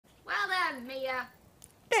Yeah.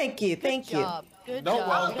 Thank you, thank you. Good no, job.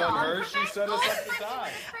 well done, her. She set us up to die.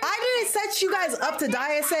 I didn't set you guys up to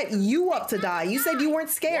die. I set you up to die. You said you weren't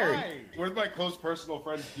scared. Why? Where's my close personal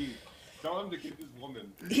friend Keith? Tell him to get this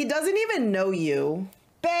woman. He doesn't even know you.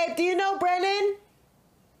 Babe, do you know Brennan?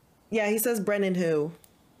 Yeah, he says Brennan who?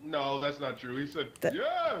 No, that's not true. He said,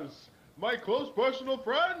 yes, my close personal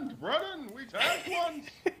friend, Brennan. We tagged once.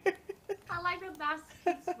 I like that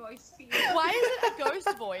that's his voice for you. Why is it a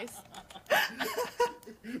ghost voice?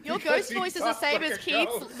 Your ghost voice is the same as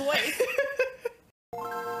Keith's voice.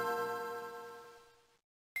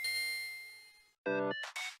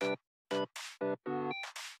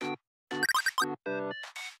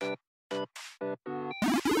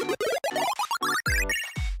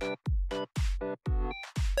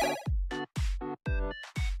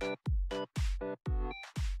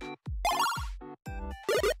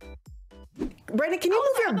 Brennan, can you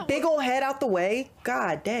move your big old head out the way?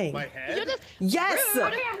 God dang. My head? You're just Yes!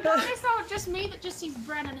 Damn, it's not just me that just sees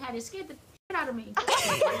Brennan had. It scared the shit out of me.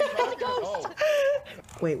 Oh.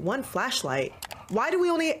 Wait, one flashlight. Why do we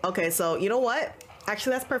only... Okay, so you know what?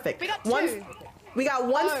 Actually, that's perfect. We got one, two. We got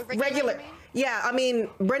one regular, regular... you mean? Yeah, I mean,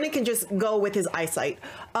 Brendan can just go with his eyesight.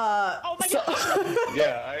 Oh my god.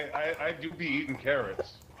 Yeah, I do be eating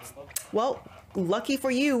carrots. Well, lucky for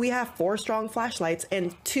you, we have 4 strong flashlights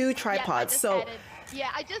and 2 tripods. Yeah,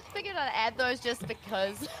 I just figured I'd add those just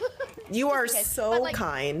because. You are Okay, so but, like,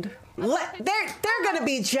 kind. They're gonna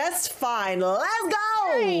be just fine. Let's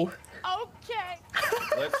go. Great. Okay.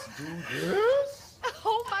 Let's do this.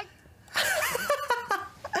 Oh my.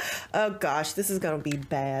 Oh gosh, this is gonna be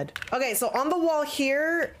bad. Okay, so on the wall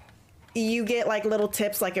here, you get like little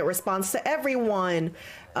tips, like it responds to everyone,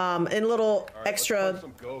 and little Right, extra. let's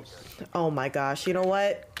find some ghosts. Oh my gosh, you know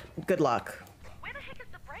what? Good luck. Where the heck is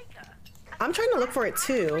the breaker? I'm trying to look for it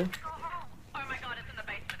too. Oh my god, it's in the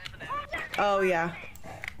basement, isn't it? Oh yeah,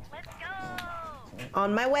 Let's go!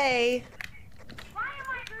 on my way. Why am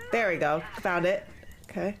I There we go, found it.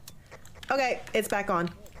 Okay. Okay, it's back on.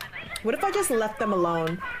 What if I just left them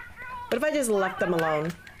alone? What if I just left them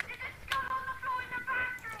alone?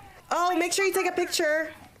 Oh, make sure you take a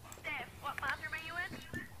picture. Steph, what bathroom are you in?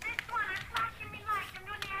 This one, I'm flashing me lights. I'm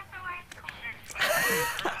doing the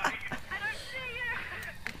SOS call. I don't see you.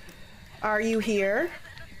 Are you here?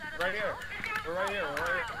 Right here. We're right here. We're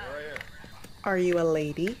right here. Are you a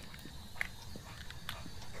lady?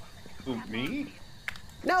 Who, me?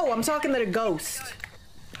 No, I'm talking to the ghost.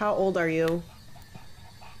 How old are you? Who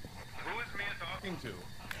is Mia talking to?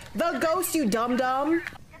 The ghost, you dum-dum. Did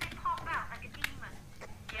they pop out like a demon?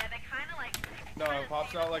 Yeah, they kind of like... No, it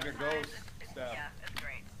pops out like a ghost. Steph. Yeah, it's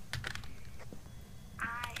great.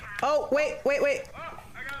 Oh, wait. Oh, I got me.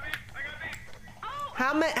 I got me. Oh!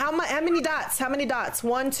 How many dots? How many dots?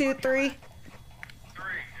 1, 2, 3. 3. It's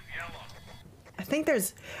yellow. I think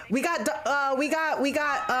there's, we got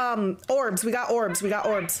orbs. We got orbs. Are you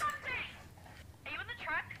in the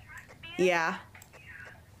truck? Yeah.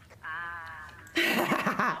 Oh my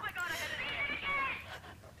god, I had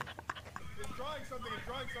It's drawing something. It's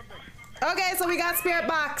drawing something. Okay, so we got spirit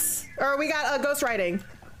box, or we got ghost writing.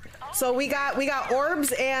 So we got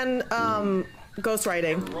orbs and ghost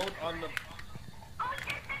writing. Wrote on the... Oh,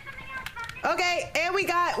 yes, there's something else. Okay, and we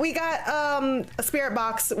got a spirit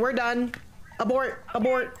box. We're done. Abort. And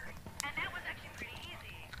that was actually pretty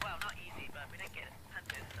easy. Well, not easy, but we didn't get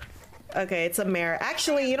hunted, so... Okay, it's a mare.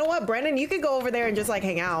 Actually, you know what, Brendan? You could go over there and just like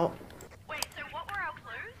hang out. Wait, so what were our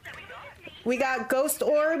clues that we got? We got ghost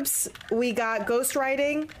orbs, we got ghost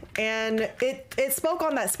writing, and it spoke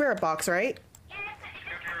on that spirit box, right? Yes,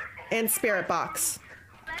 And spirit box.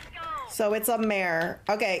 let's go. So it's a mare.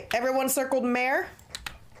 Okay, everyone circled mare?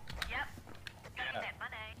 Yep. Gotta get that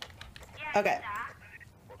money. Yeah, Okay. that.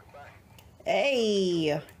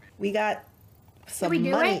 Hey, we got some we do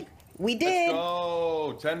money. it? We Let's did.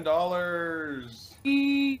 go. $10.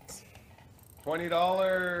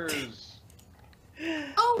 $20.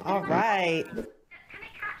 Oh, All right. Can they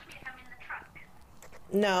catch me if I'm in the truck?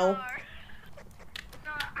 No. No, if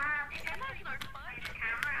there's no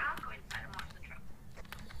camera, I'll go inside and watch the truck.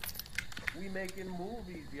 We making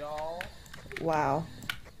movies, y'all. Wow.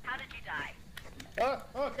 How did you die?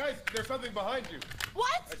 Oh, guys, there's something behind you.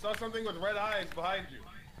 What? I saw something with red eyes behind you.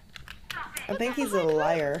 I think he's a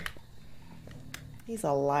liar. He's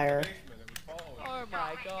a liar. Basement, it was following. Oh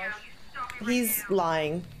my gosh. He's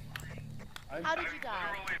lying. How did you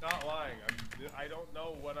die? Not lying. I don't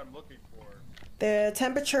know what I'm looking for. The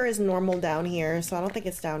temperature is normal down here, so I don't think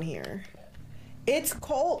it's down here. It's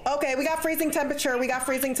cold. Okay, we got freezing temperature. We got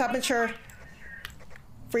freezing temperature.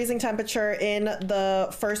 Freezing temperature in the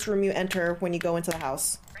first room you enter when you go into the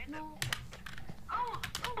house. Oh,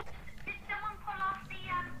 did someone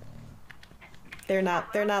They're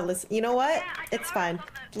not listening. You know what? It's fine.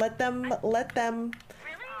 Let them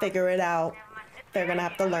figure it out. They're gonna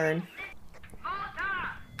have to learn.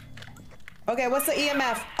 Okay, what's the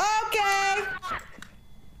EMF? Okay!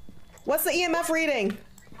 What's the EMF reading?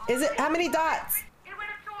 Is it, how many dots? It went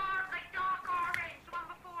up to like dark orange, the one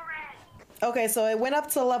before red. Okay, so it went up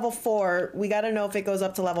to level 4. We gotta know if it goes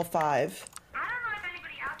up to level 5. I don't know if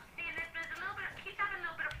anybody else is seeing this, but there's a little bit, keeps having a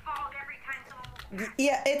little bit of fog every time someone moves.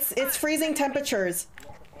 Yeah, it's freezing temperatures.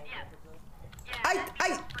 Yeah.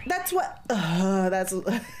 That's what, that's, Oh,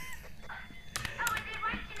 is it right in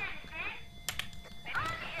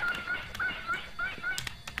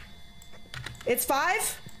it's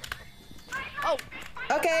 5? Oh,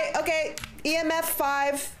 Okay, okay, EMF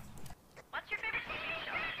 5. What's your favorite TV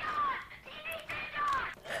show?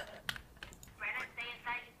 Brennan, stay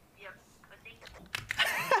inside, you pussy.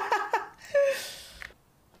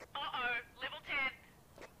 Uh-oh, level 10.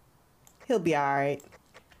 He'll be alright.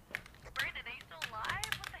 Brennan, are you still alive?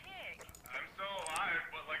 What the heck? I'm still alive,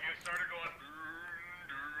 but like it started going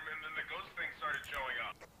and then the ghost thing started showing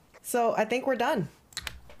up. So I think we're done.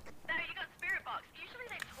 No, you got spirit box. Usually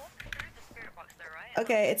they talk through the spirit box though, right?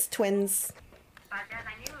 Okay, it's twins. But as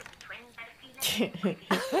I knew, the twins had a feeling.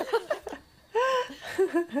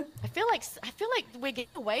 I feel like we're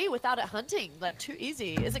getting away without it hunting. Like too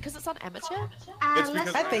easy. Is it because it's on amateur? It's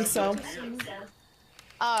because I think so.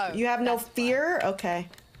 Oh, You have no that's fear? Okay.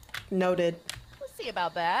 Noted. fine. We'll see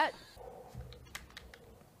about that.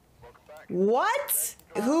 What?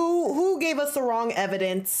 Who gave us the wrong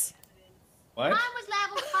evidence? What? Mine was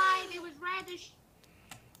level 5. It was reddish.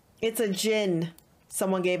 It's a djinn.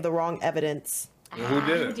 Someone gave the wrong evidence. Who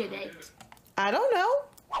did Who it? did it? I don't know.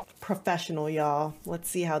 Professional, y'all. Let's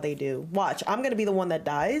see how they do. Watch, I'm gonna be the one that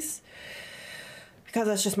dies. Because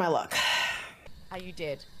that's just my luck. Are you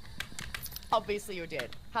dead? Obviously you're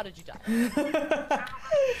dead. How did you die?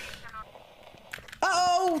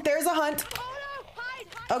 Uh-oh, there's a hunt. Oh no! Hide!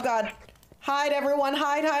 Hide! Oh god. Hide, everyone.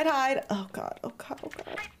 Hide, hide, hide. Oh god, oh god, oh god.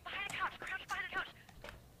 Behind the couch, crouch behind the couch.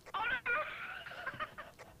 Oh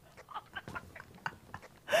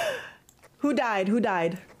no! Who died? Who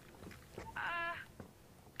died?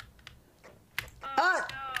 Oh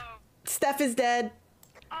no! Steph is dead.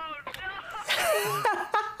 Oh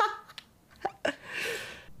no!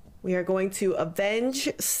 We are going to avenge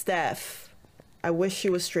Steph. I wish she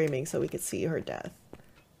was streaming so we could see her death.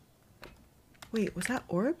 Wait, was that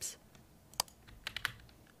orbs?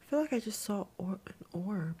 I feel like I just saw an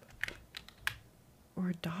orb.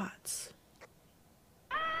 Or dots.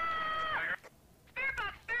 Spirit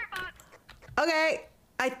box, spirit box. Okay,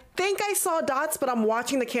 I think I saw dots, but I'm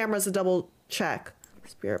watching the cameras to double check.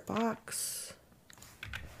 Spirit box.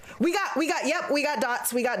 We got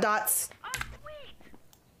dots. We got dots. Oh sweet.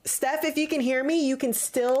 Steph, if you can hear me, you can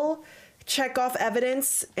still check off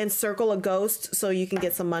evidence and circle a ghost so you can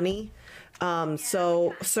get some money.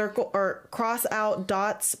 So circle or cross out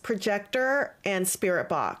dots, projector, and spirit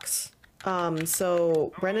box.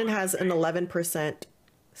 So Brennan has an 11%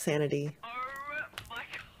 sanity. Oh my god.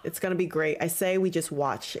 It's gonna be great. I say we just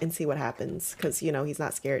watch and see what happens because, you know, he's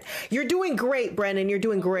not scared. You're doing great, Brennan. You're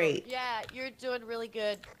doing great. Yeah, you're doing really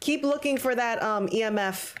good. Keep looking for that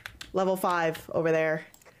EMF level 5 over there.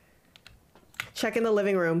 Check in the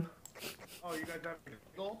living room. Oh, you guys having a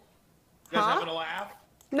giggle? You guys Huh? having a laugh?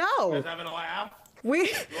 You No, guys having a laugh? we You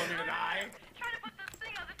want me to die? Trying to put this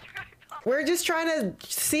thing on the tripod. we're just trying to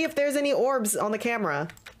see if there's any orbs on the camera.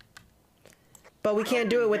 But we can't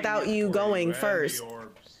do it without you going first.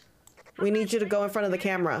 We need you to go in front of the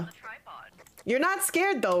camera. The tripod. You're not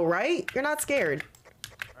scared though, right? You're not scared.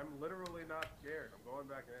 I'm literally not scared. I'm going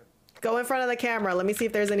back in. Go in front of the camera. Let me see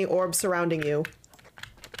if there's any orbs surrounding you.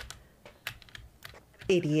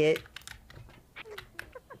 Idiot.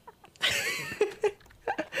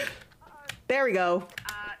 There we go.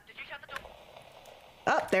 Did you shut the door?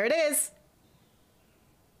 Oh, there it is.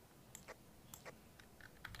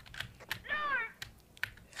 No!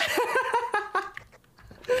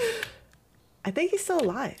 I think he's still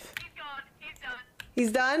alive. He's gone. He's done.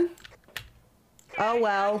 He's done? Oh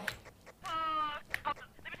well. Let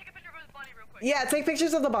me take a picture of his body real quick. Yeah, take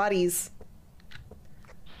pictures of the bodies.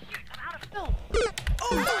 Shoot, I'm out of No.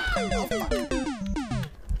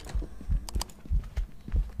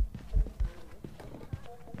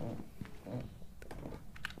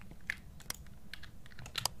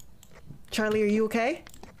 Charlie, are you okay?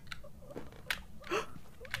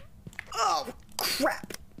 Oh,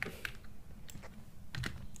 crap.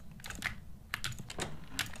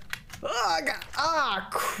 Oh,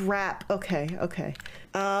 crap. Okay, okay.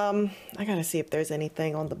 I gotta see if there's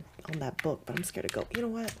anything on that book, but I'm scared to go. You know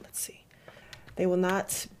what? Let's see. They will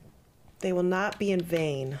not They will not be in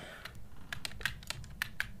vain.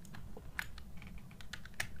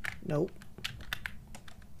 Nope.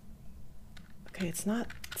 Okay, it's not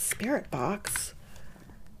spirit box.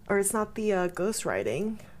 Or it's not the ghost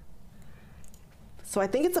writing. So I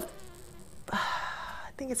think it's I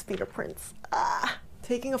think it's fingerprints.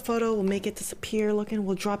 Taking a photo will make it disappear. Looking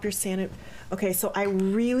will drop your sanity. Okay, so I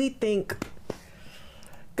really think,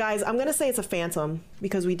 guys, I'm gonna say it's a phantom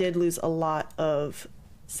because we did lose a lot of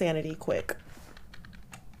sanity quick.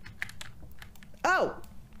 Oh,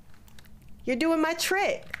 you're doing my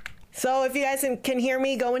trick. So if you guys can hear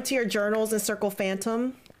me, go into your journals and circle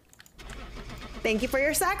phantom. Thank you for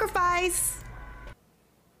your sacrifice.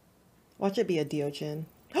 Watch it be a Deojin.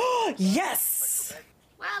 Oh, yes!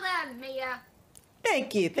 Well done, Mia.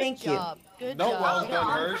 Thank you, thank you. Good No, job. well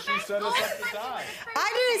done, her. She set us up to die.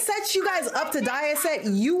 I didn't set you guys up to die. I set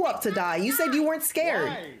you up to die. You said you weren't scared.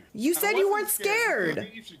 Why? You said you weren't scared. You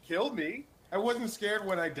think you should kill me. I wasn't scared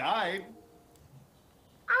when I died.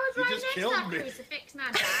 I was You right just next to killed that me. crucifix and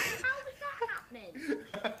I died. How was that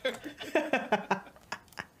happening?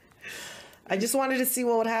 I just wanted to see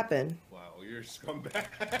what would happen. Wow, you're a scumbag.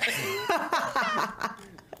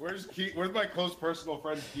 Where's Keith? Where's my close personal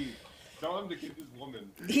friend Keith? Tell him to get this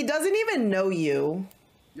woman. He doesn't even know you.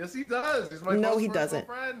 Yes, he does. He's my No, close he personal doesn't.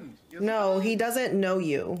 friend. Yes, No, he doesn't know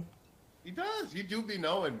you. He does. He do be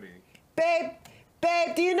knowing me. Babe,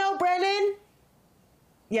 do you know Brennan?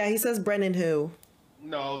 Yeah, he says Brennan who?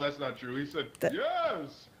 No, that's not true. He said, That-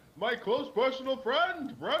 yes, my close personal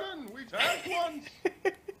friend, Brennan. We tagged once.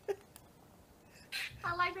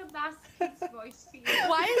 I like that that's Keith's voice for you.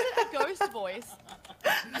 Why is it a ghost voice?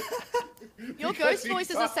 Your Because ghost he voice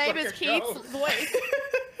is the talks same like as a Keith's ghost. voice.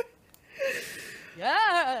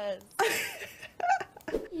 Yes.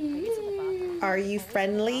 Are you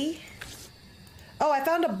friendly? Oh, I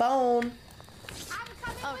found a bone. I'm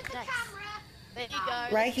coming Oh, with the nice. camera. There you go.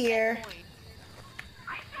 Right here.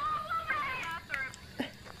 I saw a woman in the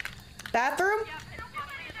bathroom. Bathroom? Yep, it's a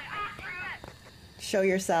woman in the bathroom. Show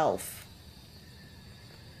yourself.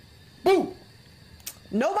 Boo!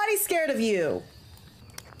 Nobody's scared of you.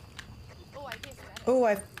 Oh, I guess that. Oh,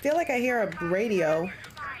 I feel like I hear a radio.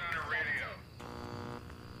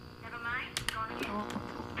 Never mind. Gonna get.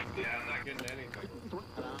 Yeah, I'm not getting anything.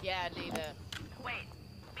 Yeah, neither. Wait.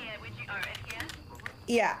 Mia, would you? Oh, it's here.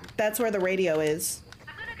 Yeah, that's where the radio is.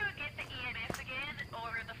 I'm gonna go get the EMF again,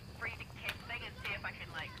 or the freezing temp thing, and see if I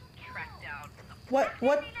can like track down. What?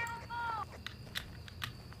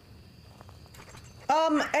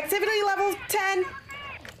 Activity level 10.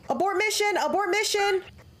 Abort mission, abort mission.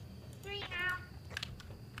 3 now.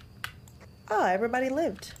 Oh, everybody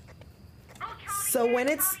lived. Oh, Charlie. So when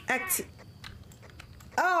it's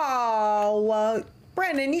Oh,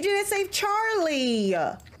 Brandon, you didn't save Charlie.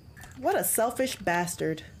 What a selfish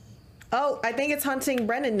bastard. Oh, I think it's hunting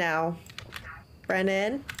Brennan now.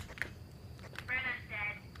 Brennan. Brennan's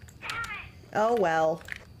dead. Damn it. Oh, well.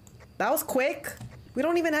 That was quick. We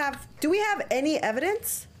don't even have... Do we have any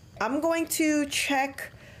evidence? I'm going to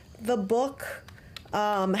check the book.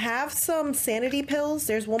 Have some sanity pills.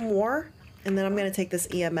 There's one more. And then I'm going to take this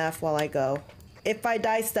EMF while I go. If I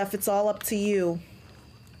die, Steph, it's all up to you.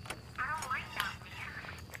 I don't like that.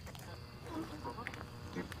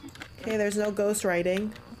 Okay, there's no ghost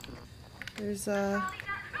writing. There's, Charlie,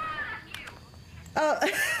 that's you. Oh,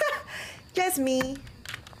 just me.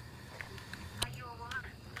 Are you a woman?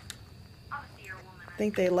 Obviously you're a woman. I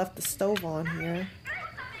think they left the stove on here. Throw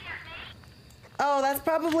something at me. Oh, that's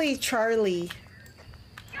probably Charlie.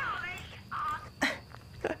 Charlie. I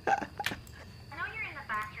know you're in the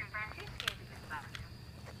bathroom, Brent. Who's scared of this bathroom?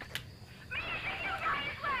 Me, you die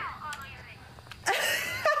as well. Oh, no, you're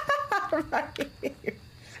Right.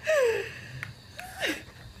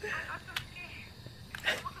 I'm so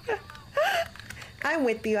scared. I'm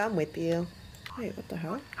with you, I'm with you. Wait, what the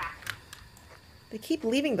hell? They keep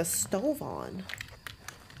leaving the stove on.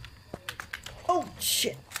 Oh,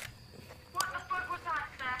 shit. What the fuck was that,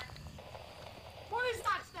 Steph? What is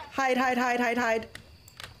that stuff? Hide, hide, hide, hide, hide.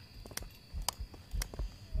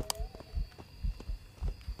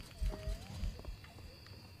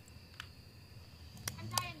 I'm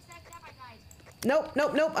dying. Steph, I died. Nope,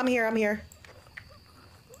 nope, nope. I'm here, I'm here.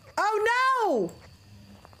 Oh, no!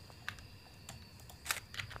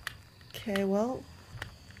 Okay, well.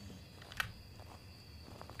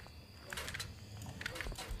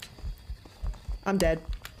 I'm dead.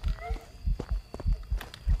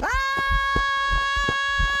 Ah!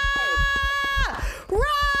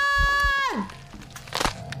 Run!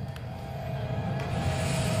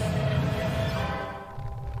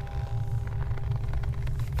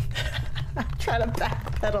 Try to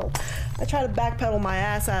back. backpedal. I try to backpedal my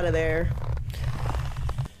ass out of there.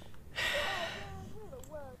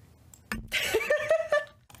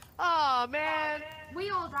 Oh man. We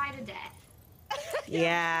all died a death.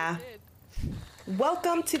 Yeah.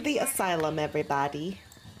 Welcome to the asylum, everybody.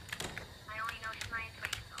 I only know science when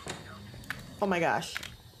it's all, so. Oh my gosh. Is this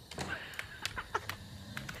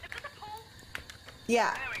a poll?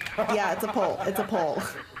 Yeah. Yeah, it's a pole. It's a pole.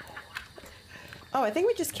 Oh, I think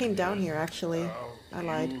we just came down here, actually. I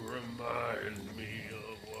lied. You remind me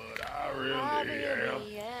of what I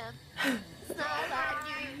really am. It's not like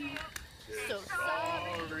you. So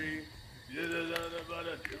sorry.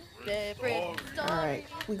 Different story. Alright,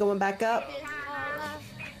 we going back up?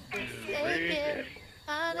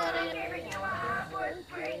 I've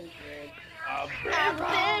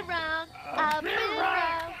been wrong. I've been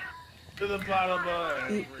wrong. To the bottom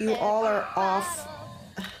of You all are off.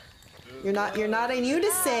 You're not in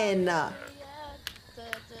unison. Oh,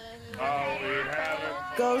 we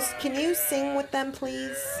haven't. Ghost, can you sing with them,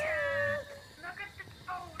 please?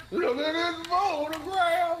 Look at this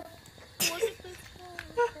photograph.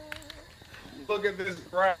 Look at this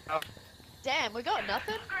graph. Damn, we got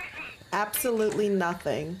nothing? Absolutely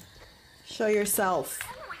nothing. Show yourself.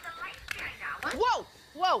 Whoa!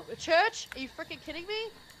 Whoa! A church? Are you freaking kidding me?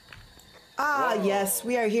 Ah, Whoa. yes,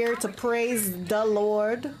 we are here to praise the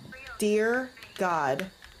Lord. Dear God,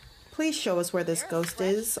 please show us where this ghost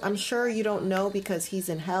is. I'm sure you don't know because he's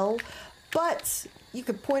in hell, but you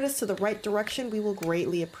could point us to the right direction. We will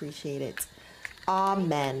greatly appreciate it.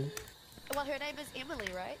 Amen. Well, her name is Emily,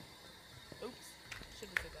 right? Oops.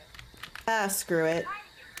 Shouldn't have said that. Ah, screw it.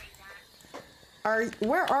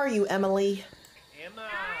 Where are you, Emily? Emma.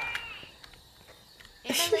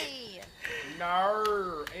 Emily!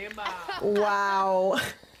 No, Emma. Wow.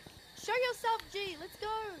 Show yourself, G. Let's go.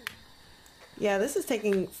 Yeah, this is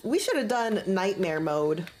taking... We should have done nightmare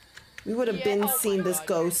mode. We would have Yeah, been oh my seeing this God.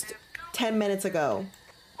 ghost 10 minutes ago.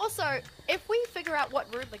 Also, if we figure out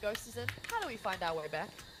what room the ghost is in, how do we find our way back?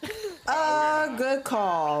 Good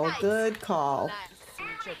call. Nice. Good call. Nice.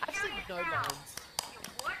 I've seen no bones.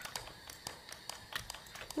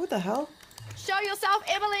 What the hell? Show yourself,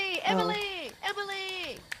 Emily! Emily!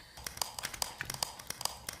 Emily!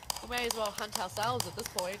 We may as well hunt ourselves at this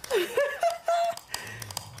point.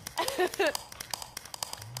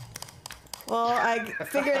 Well, I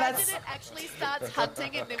figure Imagine that's... it actually starts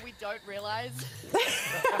hunting and then we don't realize.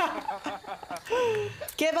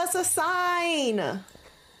 Give us a sign!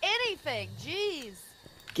 Anything, jeez.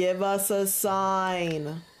 Give us a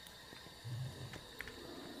sign.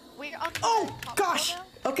 We're on the Oh, top gosh! floor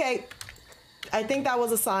now? Okay. I think that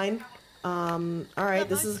was a sign. Alright,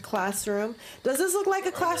 this is a classroom. Does this look like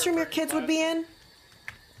a classroom your kids would be in?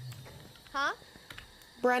 Huh?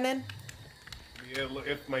 Brennan? Yeah, look,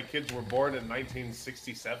 if my kids were born in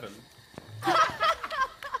 1967.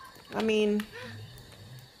 I mean...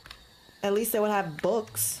 At least they would have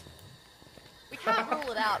books. We can't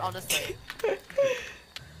rule it out, honestly. I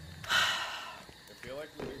feel like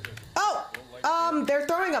we need to... Oh! They're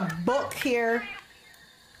throwing a book here.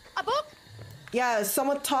 A book? Yeah,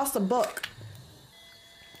 someone tossed a book.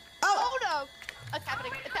 Oh! Oh no! It's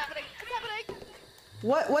happening, it's happening, it's happening!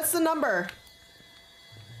 What's the number?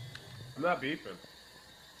 I'm not beeping.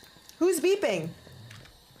 Who's beeping?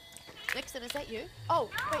 Nixon, is that you? Oh,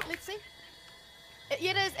 wait, let's see.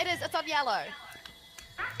 It is, it's on yellow.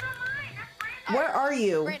 Where are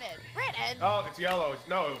you? Brennan, Brennan! Oh, it's yellow.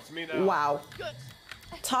 No, it's me now. Wow. Good.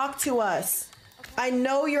 Talk to us. I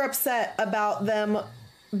know you're upset about them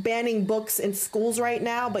banning books in schools right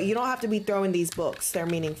now, but you don't have to be throwing these books. They're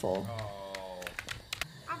meaningful. Oh.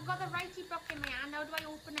 I've got the righty book in my hand. How do I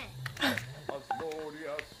open it?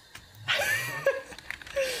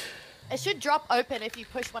 It should drop open if you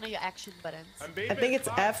push one of your action buttons. I'm beeping. I think it's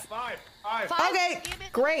F. Five. Five, Okay, you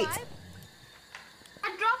meant great. five?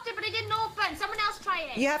 I dropped it, but it didn't open. Someone else try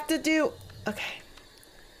it. You have to do... Okay.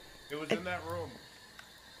 It was in that room.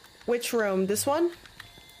 Which room? This one?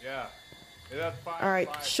 Yeah. That's five.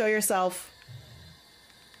 Alright, Five. show yourself.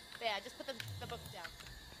 Yeah, just put the book down.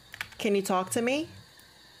 Can you talk to me?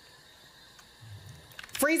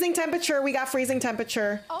 Freezing temperature. We got freezing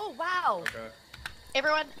temperature. Oh, wow. Okay.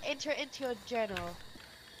 Everyone, enter into your journal.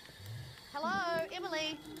 Hello,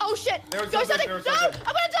 Emily. Oh, shit. There was Go something, something. there was No, something.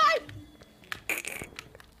 I'm gonna die.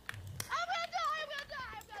 I'm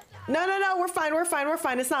gonna die. No, we're fine, we're fine, we're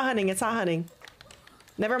fine. It's not hunting, it's not hunting.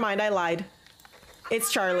 Never mind, I lied. It's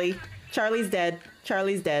Charlie. Charlie's dead.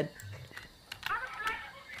 Charlie's dead.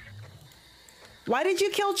 Why did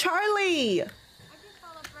you kill Charlie? I just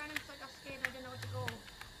followed Brennan so I got scared and I didn't know where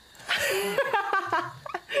to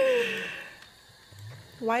go.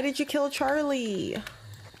 Why did you kill Charlie?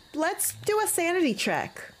 let's do a sanity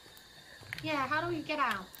check. Yeah, how do we get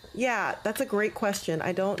out? Yeah, that's a great question.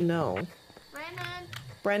 I don't know. Brennan?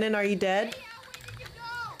 Brennan, are you dead? Yeah, where did you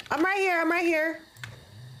go? I'm right here. I'm right here.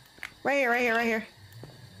 Right here, right here, right here.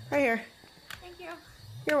 Right here. Thank you.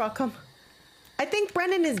 You're welcome. I think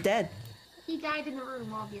Brennan is dead. He died in the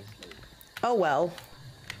room, obviously. Oh well.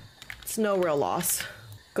 It's no real loss.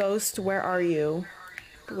 Ghost, where are you?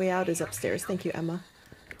 The way out is upstairs. Thank you, Emma.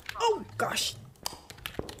 Oh gosh.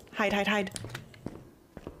 Hide, hide, hide.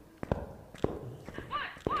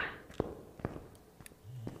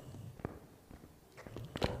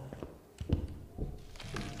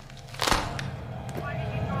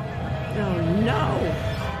 Oh no!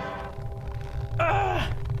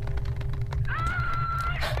 Ugh.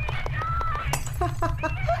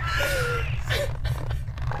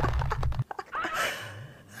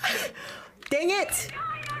 Dang it!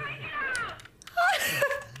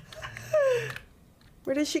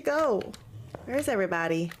 Where did she go? Where's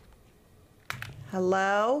everybody?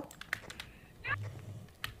 Hello?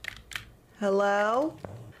 Hello?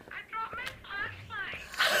 I dropped my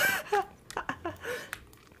flashlight.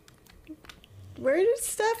 Where did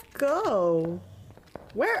Steph go?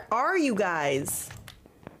 Where are you guys?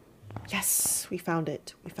 Yes, we found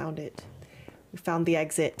it. We found it. We found the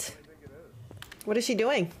exit. What is she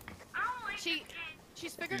doing?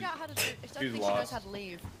 She's figuring out how to do. I don't think she lost. knows how to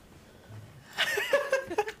leave.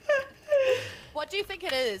 What do you think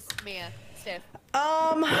it is, Mia, Steph?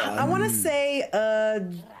 I want to say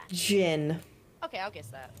gin. Okay, I'll guess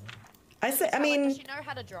that. I Does mean, she know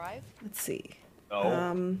how to drive? let's see.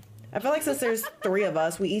 No. I feel like since there's 3 of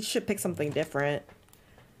us, we each should pick something different.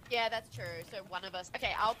 Yeah, that's true. So one of us.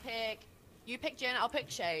 Okay, I'll pick. You pick Jen. I'll pick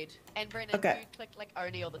Shade. And Brennan, Okay. you click like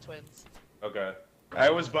Oni or the twins. Okay. I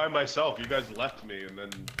was by myself. You guys left me, and then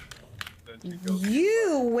she goes.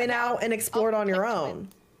 You went out and explored I'll on your pick own.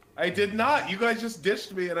 I did not. You guys just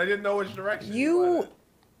ditched me, and I didn't know which direction. You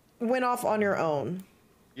went. went off on your own.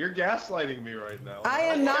 You're gaslighting me right now. I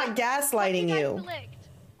am not What do gaslighting guys you. select?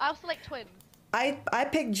 I'll select twins. I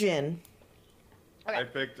picked gin. Okay. I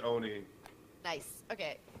picked Oni. Nice.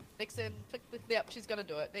 Okay. Nixon, click with. Yep, she's gonna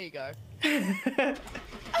do it. There you go.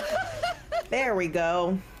 There we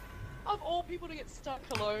go. Of all people to get stuck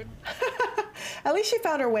alone. At least she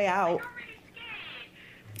found her way out.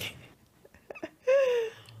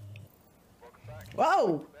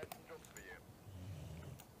 Whoa!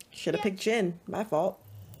 Should have picked gin. My fault.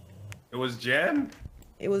 It was Jen?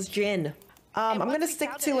 It was gin. I'm once gonna we stick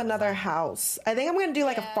found it, to it was another like- house. I think I'm gonna do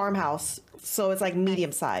like a Yeah. farmhouse, so it's like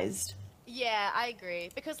medium sized. Yeah, I agree.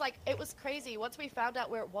 Because, like, it was crazy. Once we found out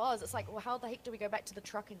where it was, it's like, well, how the heck do we go back to the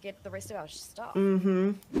truck and get the rest of our stuff?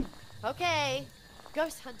 Mm-hmm. Okay.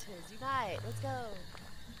 Ghost Hunters, unite. Let's go.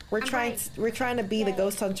 We're trying to be the Yay.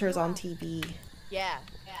 ghost hunters on TV. Yeah.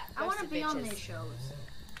 I want to Ghost be on adventures. these shows.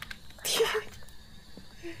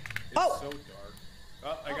 It's Oh! so dark.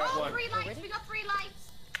 Oh, I got Oh, one. 3 lights. Already? We got 3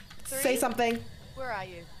 lights. Say something. Where are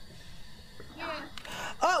you? Yeah.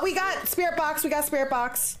 Oh, we got spirit box. We got spirit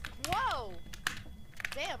box. Whoa!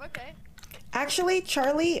 Damn, okay. Actually,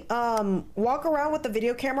 Charlie, walk around with the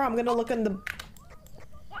video camera. I'm gonna look in the.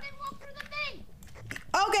 What did walk through the thing?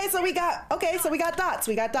 Okay, so we got dots.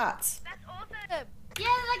 We got dots. That's awesome. Yeah,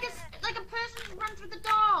 like a person just run through the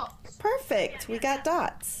dots. Perfect. We got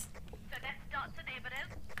dots. So that's dots and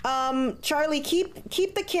evidence. Charlie,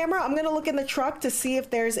 keep the camera. I'm gonna look in the truck to see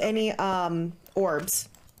if there's any orbs.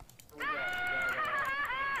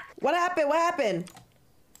 What happened? What happened?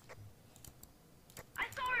 I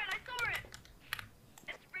saw it.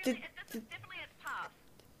 It's really, it's definitely its path.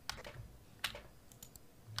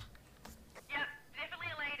 Yep, definitely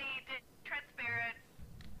a lady, transparent.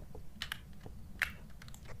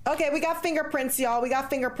 Okay, we got fingerprints, y'all. We got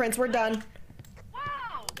fingerprints. We're done.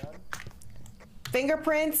 Whoa!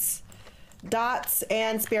 Fingerprints, dots,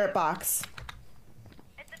 and spirit box.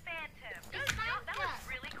 It's a phantom. That was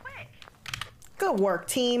really quick. Good work,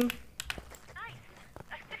 team. Nice.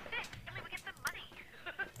 At least we get some money.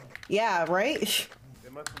 Yeah, right? They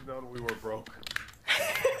must have known we were broke.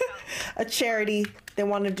 A charity. They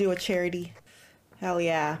want to do a charity. Hell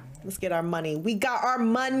yeah. Let's get our money. We got our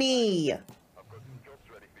money.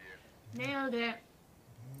 Nailed it.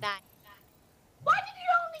 Nice. Why did you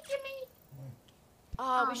only give me?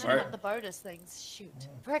 Oh, we should Alright. have the bonus things. Shoot.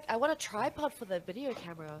 Frick, I want a tripod for the video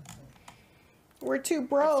camera. We're too I'm so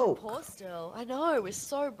broke. poor still. I know, we're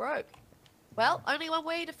so broke. Well, only one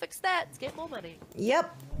way to fix that is get more money.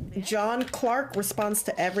 Yep. John Clark responds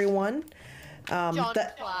to everyone. John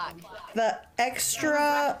the, Clark. the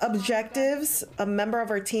extra objectives, a member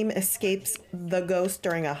of our team escapes the ghost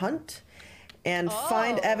during a hunt. and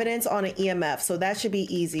find Oh. evidence on an EMF. So that should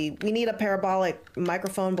be easy. We need a parabolic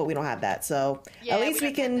microphone, but we don't have that. So Yeah, at least we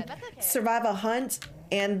we don't can have that. That's okay. survive a hunt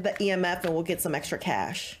and the EMF, and we'll get some extra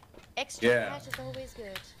cash. Extra Yeah. cash is always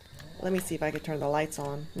good. Let me see if I can turn the lights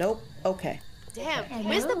on. Nope. Okay. Damn,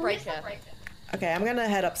 where's the breaker? Okay, I'm gonna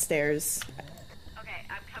head upstairs. Okay,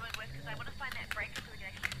 I'm coming with because I want to find that breaker so we can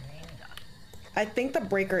actually see stuff. I think the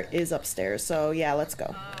breaker is upstairs, so yeah, let's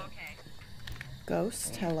go. Oh, okay.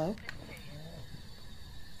 Ghost, hello.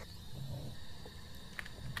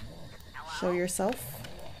 Show yourself.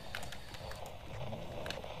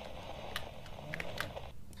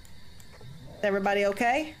 Everybody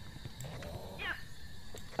okay? Yeah.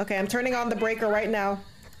 Okay, I'm turning on the breaker right now.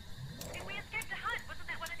 If we escaped the hunt, wasn't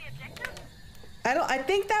that one of the objectives? I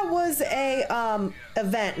think that was a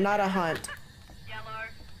event, not a hunt. Yellow.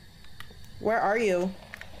 Where are you? No,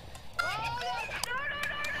 no, no,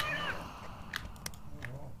 no,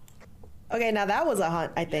 no. Okay, now that was a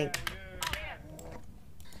hunt, I think. Oh, yeah.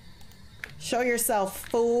 Show yourself,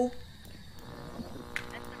 fool.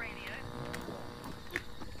 That's the radio.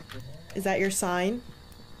 Is that your sign?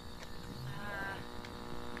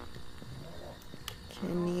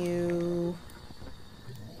 Can you...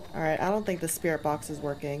 Alright, I don't think the spirit box is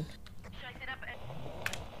working. Should I set up a...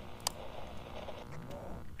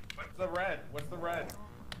 What's the red? What's the red?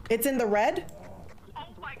 It's in the red? Oh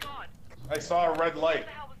my god. I saw a red light. What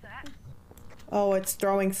the hell was that? Oh, it's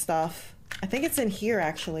throwing stuff. I think it's in here,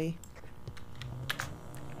 actually.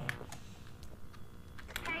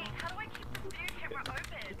 Hey, how do I keep the video camera open?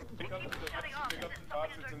 Pick up It the keeps shutting off. pick up Is the it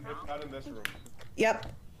dots. something It's goes not in this room. Yep.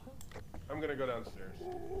 I'm gonna go downstairs.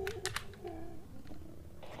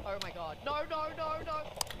 Oh my god. No, no, no, no.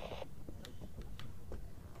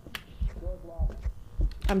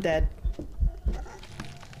 I'm dead.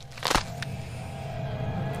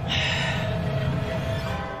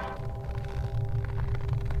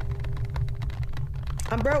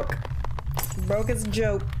 I'm broke. Broke as a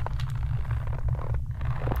joke.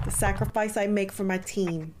 The sacrifice I make for my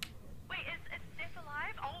team. Wait, is Seth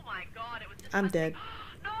alive? Oh my god, it was just I'm my- dead.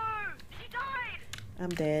 No! She died! I'm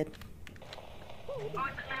dead. Oh, it's a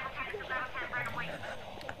battle cat, it's a battle cat, right away.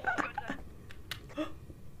 Try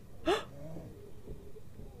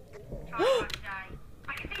not to die.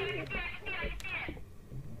 I can see it, I can see it, I can see it, I can see it!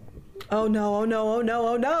 Oh no, oh no, oh no,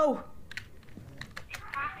 oh no! It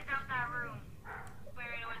crashes out that room. Where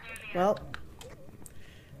it was earlier. Well,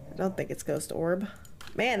 I don't think it's Ghost Orb.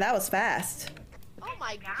 Man, that was fast. Oh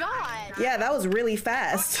my god. Yeah, that was really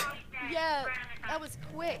fast. Yeah, that was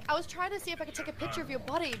quick. I was trying to see if I could take a picture of your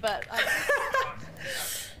body, but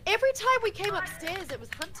every time we came upstairs, it was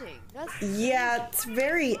hunting. That's Yeah, it's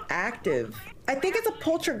very active. I think it's a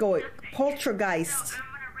poltergeist.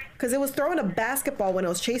 Because it was throwing a basketball when it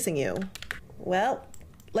was chasing you. Well,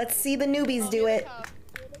 let's see the newbies do it.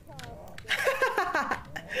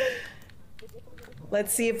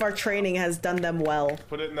 Let's see if our training has done them well.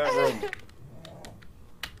 Put it in that room.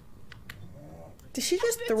 Did she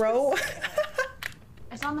just throw?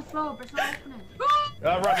 It's on the floor, but it's not opening.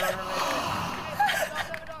 Run.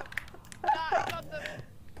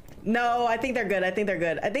 No, I think they're good. I think they're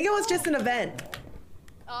good. I think it was just an event.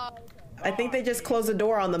 I think they just closed the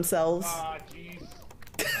door on themselves. Ah, jeez.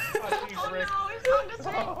 Oh Rick. no, it's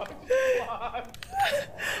on the Oh, thing. God.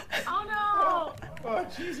 Oh no! Oh,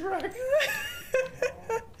 jeez, Rick.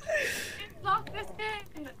 It's locked this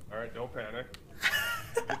in. Alright, don't panic.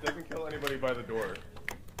 It doesn't kill anybody by the door.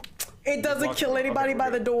 It doesn't Lock kill it. anybody Okay, by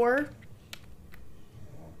we're the good. door.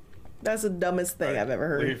 That's the dumbest thing I've ever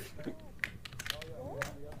heard. Leave.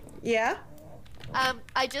 Yeah?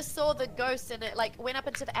 I just saw the ghost and it like went up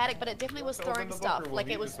into the attic, but it definitely was Open throwing the book, stuff. or we'll Like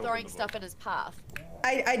need it was to open throwing the book. stuff in his path.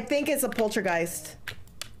 I think it's a poltergeist.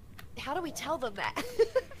 How do we tell them that?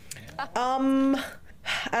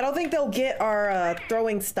 I don't think they'll get our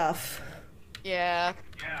throwing stuff. Yeah.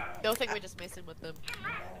 They'll think we're just messing with them.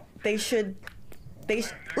 They should.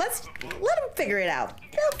 Let's let them figure it out.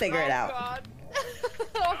 They'll figure it out. God.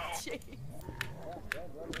 Oh jeez.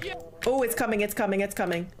 Yeah. Oh, it's coming! It's coming! It's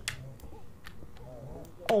coming!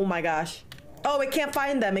 Oh my gosh! Oh, it can't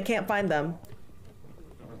find them! It can't find them!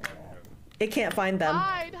 It can't find them.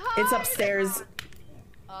 Hide, hide. It's upstairs.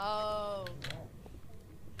 Oh.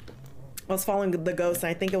 I was following the ghost, and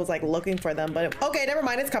I think it was like looking for them. But okay, never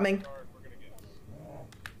mind. It's coming.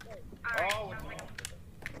 Oh,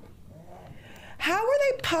 How are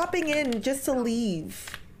they popping in just to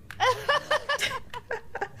leave?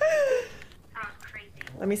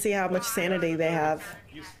 Let me see how much sanity they have.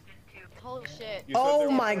 Holy shit. you said Oh there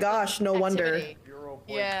was my gosh! No wonder. Activity.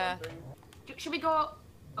 0.something? Yeah. Should we go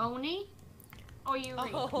Oni? Or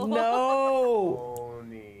Yuri? Oh. No.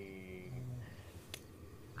 Oni.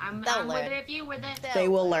 I'm They'll with learn. it if you with it. They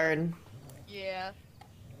will learn. Yeah.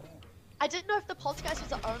 I didn't know if the poltergeist was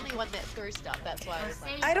the only one that threw stuff. That's why I was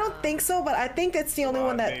like, I don't think so, but I think it's the only Come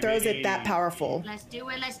one on, that throws it that baby. powerful. Let's do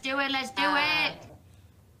it. Let's do it. Let's do Ah. it.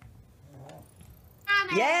 Damn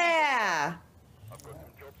it. Yeah!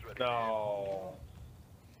 No.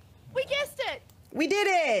 we guessed it. We did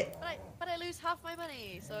it! But I lose half my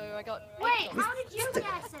money, so I got. Wait, $8. how did you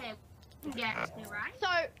guess it? You guessed it, right? So,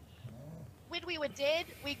 when we were dead,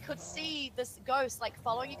 we could see this ghost like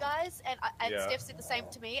following you guys, and Yeah. Steph said the same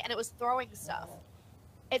to me, and it was throwing stuff.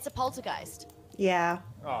 It's a poltergeist, Yeah.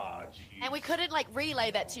 Aw, jeez. and we couldn't like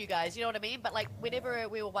relay that to you guys. You know what I mean? But like whenever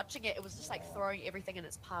we were watching it, it was just like throwing everything in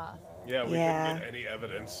its path. Yeah, we Yeah. couldn't get any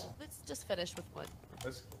evidence. Let's just finish with one.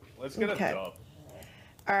 Let's get Okay. a dub.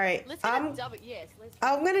 Alright. Let's get a double. Yes. Let's.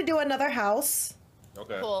 I'm gonna do another house.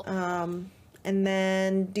 Okay. Cool. And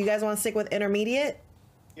then do you guys want to stick with intermediate?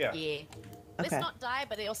 Yeah. Yeah. Let's Okay. not die,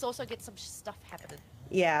 but let's also get some stuff happening.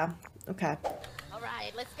 Yeah. Okay. All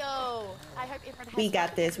right, let's go. I hope everyone has We got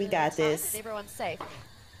fun this, we and got fun this. and everyone's safe.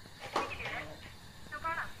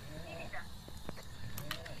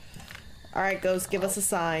 Alright, Ghost, give us a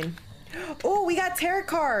sign. Oh, we got tarot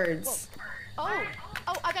cards! Oh,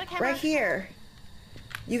 I got a camera. Right here.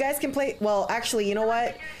 You guys can play. Well, actually, you know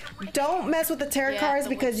what? Don't mess with the tarot Yeah, cards the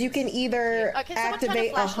because you can either Yeah. Okay, someone turn a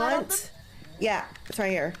activate a flashlight on hunt. them? Yeah, it's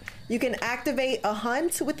right here. You can activate a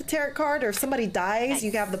hunt with the tarot card, or if somebody dies,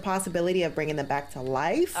 you Nice. have the possibility of bringing them back to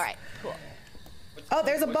life. All right, cool. Oh,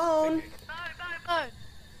 there's a bone. Oh,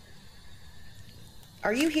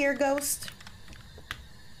 Are you here, Ghost?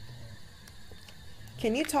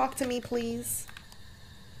 Can you talk to me, please?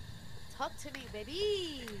 talk to me,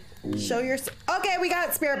 baby. Show your. Okay, we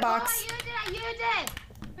got spirit box. Oh, you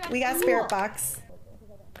did. We got spirit box.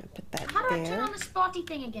 Put that How do I turn there. on the spotty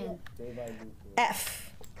thing again?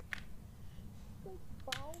 F.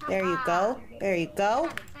 There you go. There you go.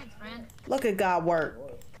 Thanks, friend. Look at God work.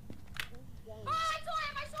 Oh,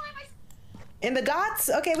 I saw him. In the dots?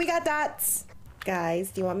 Okay, we got dots.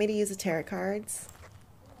 Guys, do you want me to use the tarot cards?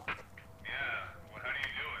 Yeah. Well, how do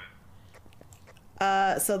you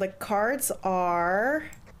do it? So the cards are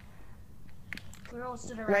We're all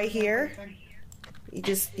stood around right here. waiting.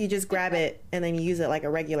 You just grab it and then you use it like a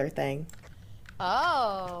regular thing.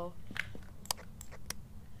 Oh.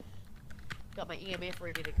 Got my EMF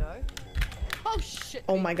ready to go. Oh shit.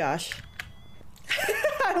 Oh my gosh.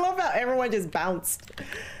 I love how everyone just bounced.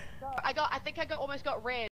 I think I almost got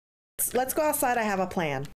red. Let's go outside. I have a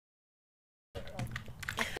plan.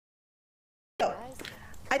 So,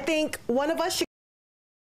 I think one of us should.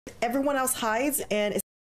 Everyone else hides, and it's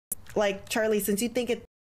like Charlie, since you think it,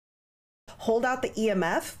 hold out the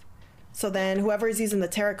EMF. So then whoever is using the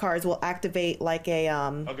tarot cards will activate like a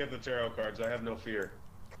I'll get the tarot cards. I have no fear.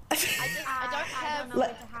 I don't have. know where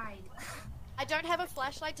to hide. I don't have a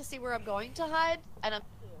flashlight to see where I'm going to hide, and I'm.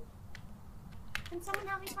 Can someone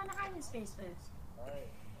help me find a hiding space first?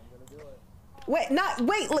 wait.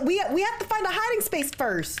 We have to find a hiding space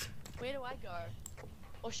first. Where do I go?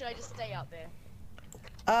 Or should I just stay out there?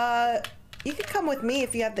 You can come with me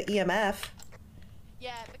if you have the EMF.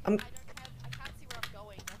 Yeah, because I'm- I can't see where I'm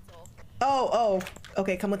going. That's all. Oh.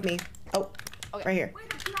 Okay, come with me. Oh, Okay. right here. Where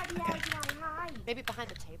the bloody hell did I hide? Maybe behind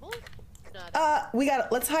the table? No. We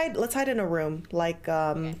got. Let's hide in a room. Like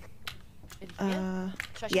Okay. In here?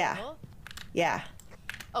 Should I shut yeah. the door? Yeah.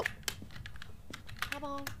 Oh. Come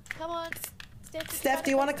on. Steph,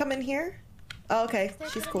 do you want to come in here? Oh, okay.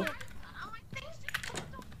 She's cool.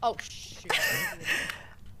 Oh shoot.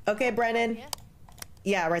 Okay, Brennan. Yeah?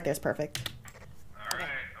 Yeah, right there's perfect. All right,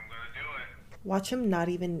 I'm gonna do it. Watch him not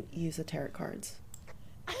even use the tarot cards.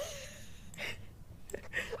 I'm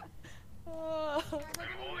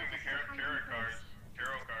holding the tarot cards.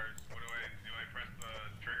 Tarot cards. What do I press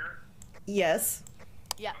the trigger? Yes.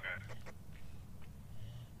 Yeah. Okay.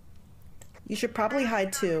 You should probably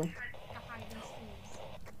hide too. A hiding space.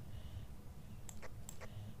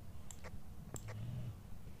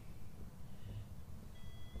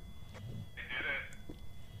 I did it.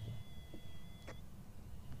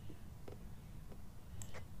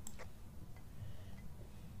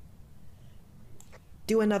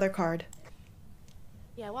 Do another card.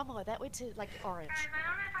 Yeah, one more. That went to like orange. Guys, I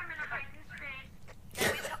don't know if I'm in a hiding space.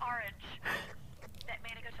 That went to orange. That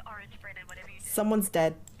made it go to orange, Brandon, whatever you did. Someone's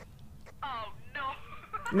dead. Oh, no.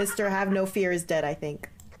 Mr. Have No Fear is dead, I think.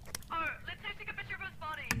 Oh, let's go take a picture of his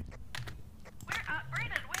body.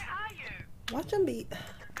 Brandon, where are you? Watch him be. No,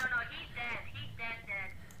 he's dead. He's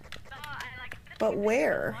dead. No, But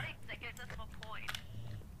where? That gives us more points.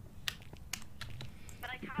 But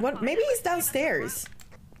I can't What? find Maybe him. he's downstairs.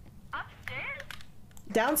 Upstairs?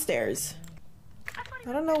 Downstairs. I thought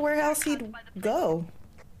I don't know where else he'd go.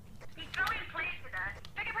 He's going in place with us.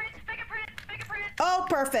 Fingerprints, fingerprints, fingerprints. Oh,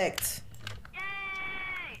 perfect.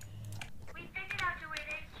 Yay! We figured out the way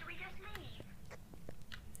it is. Should we just leave?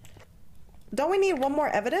 Don't we need one more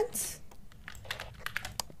evidence?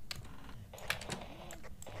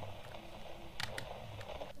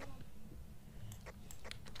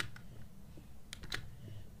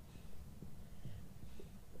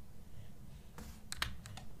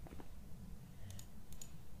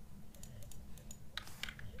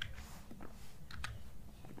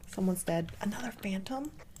 Someone's dead. Another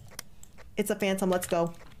phantom? It's a phantom. Let's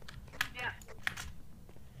go. Yeah.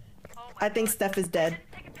 Oh my I think God. Steph is dead. Let's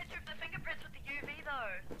take a picture of the fingerprints with the UV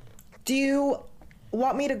though. Do you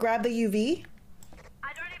want me to grab the UV?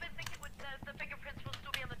 I don't even think it would. The fingerprints will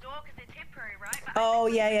still be on the door because they're temporary, right? But Oh,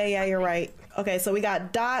 yeah, you're right. Okay, so we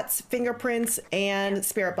got dots, fingerprints, and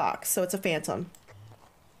spirit box. So it's a phantom.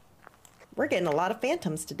 We're getting a lot of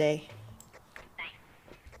phantoms today. Nice.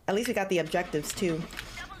 At least we got the objectives, too.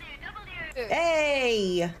 W.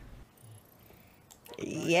 Hey!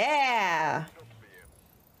 Yeah!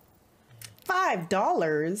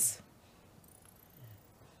 $5.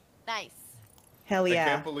 Nice. Hell I yeah.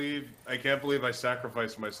 can't believe I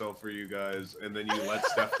sacrificed myself for you guys, and then you let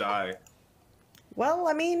Steph die. Well,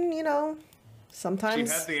 I mean, you know, She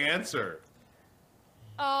sometimes... had the answer.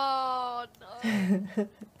 Oh no.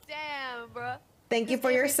 Damn, bro. Thank you Just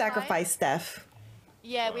for your every time? sacrifice, Steph.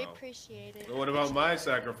 Yeah, we Wow. appreciate it. What about my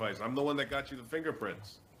sacrifice? I'm the one that got you the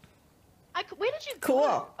fingerprints. Where did you Cool.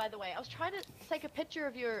 go, by the way? I was trying to take a picture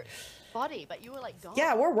of your body, but you were like gone.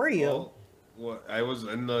 Yeah, where were you? Well, I was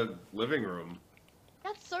in the living room.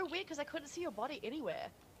 That's so weird because I couldn't see your body anywhere.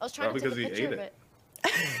 I was trying Probably to take a 'cause he picture ate of it.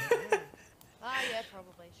 it. Ah, yeah,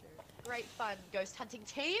 probably, sure. Great fun, ghost hunting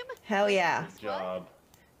team. Hell yeah. Good job.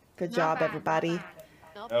 Good Not job, bad, everybody.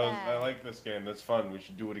 not bad. Not I bad. like this game. That's fun. We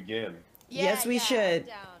should do it again. Yeah, Yes, we yeah, should.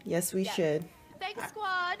 down. Yes, we Yeah. should. Thanks,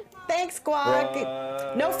 squad. Thanks,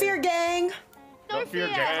 squad. No fear, gang. No fear,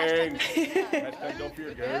 fear. gang. Hashtag Hashtag don't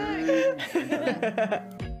fear gang.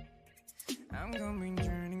 gang. I'm going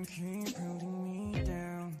turning, keep holding me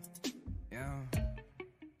down. Yeah.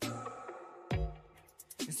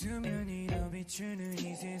 수면이 더 비추는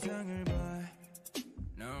이 세상을 봐.